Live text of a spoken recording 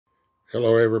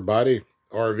Hello everybody,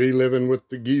 RV living with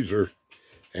the geezer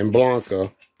and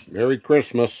Blanca. Merry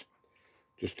Christmas.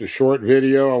 Just a short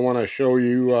video. I want to show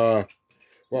you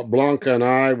what Blanca and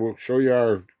I will show you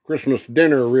our Christmas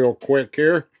dinner real quick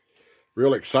here.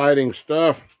 Real exciting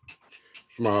stuff.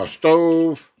 It's my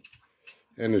stove.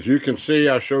 And as you can see,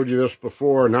 I showed you this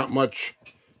before. Not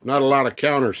a lot of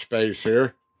counter space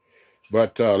here.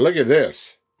 But look at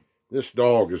this. This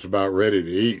dog is about ready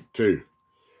to eat too.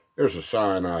 There's a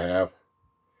sign I have.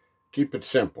 Keep it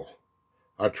simple.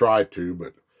 I try to,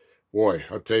 but boy,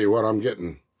 I'll tell you what, I'm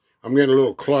getting a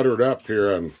little cluttered up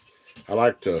here, and I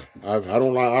like to. I'm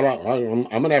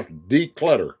gonna have to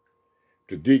declutter.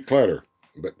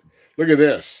 But look at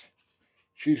this.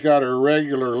 She's got her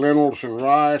regular lentils and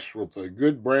rice with a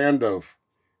good brand of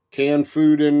canned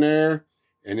food in there,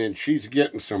 and then she's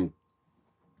getting some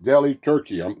deli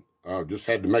turkey. I just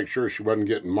had to make sure she wasn't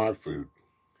getting my food,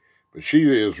 but she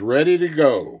is ready to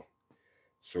go.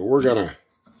 So we're gonna,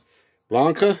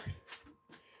 Blanca,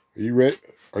 are you ready?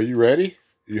 Are you ready?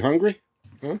 Are you hungry?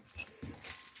 Huh?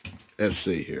 Let's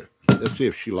see here. Let's see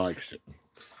if she likes it.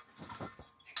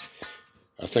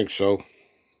 I think so.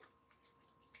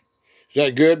 Is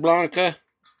that good, Blanca?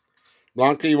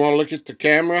 Blanca, you want to look at the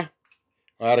camera?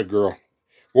 Atta girl.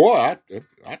 Boy,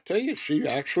 I tell you, she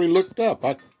actually looked up.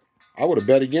 I would have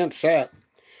bet against that.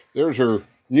 There's her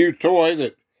new toy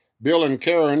that Bill and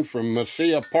Karen from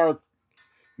Mesilla Park,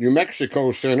 New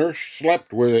Mexico Center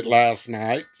slept with it last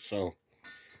night. So,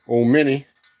 old Minnie.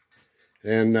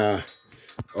 And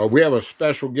we have a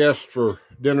special guest for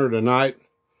dinner tonight.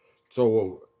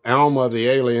 So, Alma the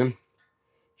alien.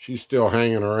 She's still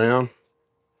hanging around.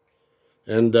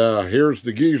 And here's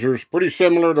the geezers. Pretty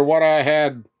similar to what I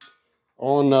had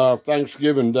on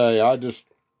Thanksgiving Day. I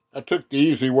took the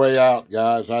easy way out,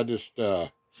 guys. I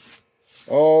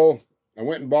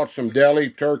went and bought some deli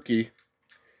turkey.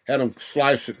 Had them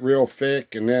slice it real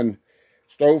thick, and then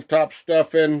stovetop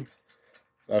stuffing.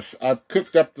 I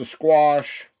cooked up the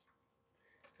squash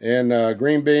and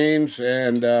green beans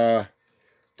and a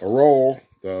roll.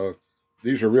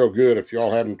 These are real good if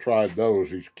y'all haven't tried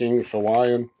those. These King's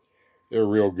Hawaiian, they're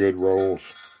real good rolls.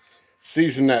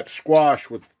 Seasoned that squash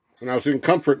with, when I was in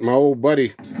Comfort, my old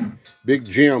buddy, Big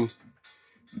Jim,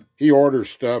 he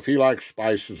orders stuff. He likes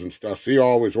spices and stuff, so he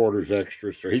always orders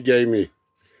extras. So he gave me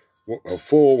a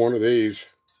full one of these.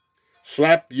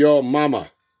 Slap your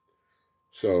mama.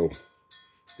 So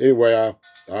anyway,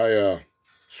 I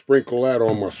sprinkle that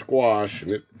on my squash,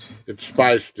 and it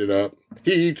spiced it up.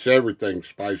 He eats everything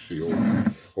spicy,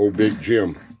 old Big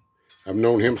Jim. I've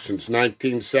known him since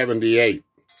 1978.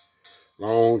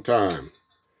 Long time.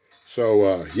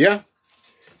 So yeah,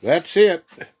 that's it.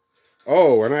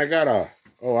 Oh, and I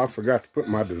forgot to put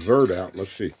my dessert out.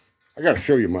 Let's see. I got to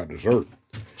show you my dessert.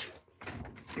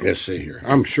 Let's see here.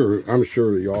 I'm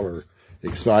sure y'all are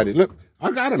excited. Look,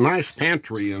 I got a nice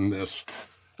pantry in this.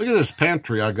 Look at this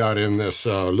pantry I got in this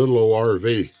little old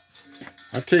RV.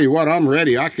 I tell you what, I'm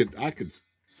ready. I could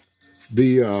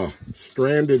be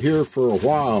stranded here for a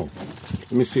while.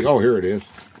 Let me see. Oh, here it is.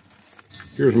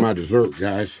 Here's my dessert,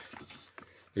 guys.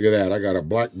 Look at that. I got a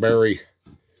blackberry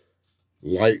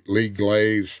lightly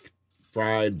glazed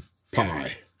fried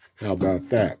pie. How about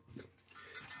that?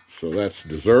 So that's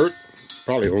dessert.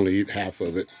 Probably only eat half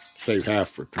of it. Save half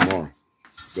for tomorrow.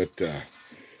 But,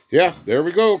 yeah, there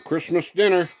we go. Christmas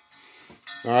dinner.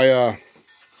 I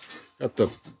got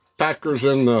the Packers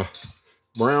and the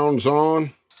Browns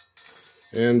on.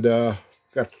 And got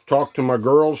to talk to my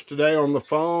girls today on the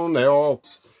phone. They all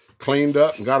cleaned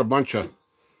up and got a bunch of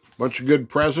good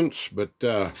presents. But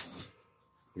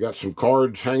we got some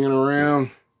cards hanging around.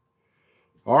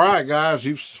 All right, guys.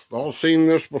 You've all seen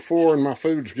this before, and my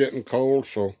food's getting cold,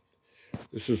 so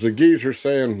this is the geezer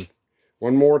saying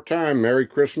one more time, Merry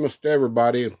Christmas to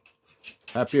everybody.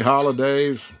 Happy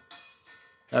holidays.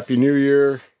 Happy New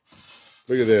Year.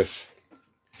 Look at this.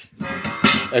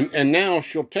 And now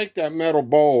she'll take that metal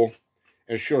bowl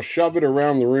and she'll shove it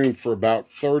around the room for about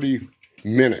 30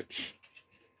 minutes.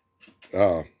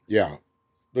 Yeah.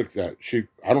 Look at that.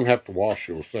 I don't have to wash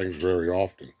those things very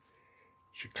often.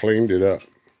 She cleaned it up.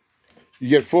 You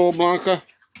get full, Blanca?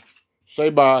 Say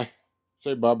bye.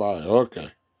 Say bye-bye.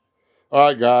 Okay. All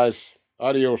right, guys.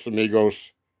 Adios, amigos.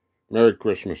 Merry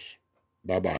Christmas. Bye-bye.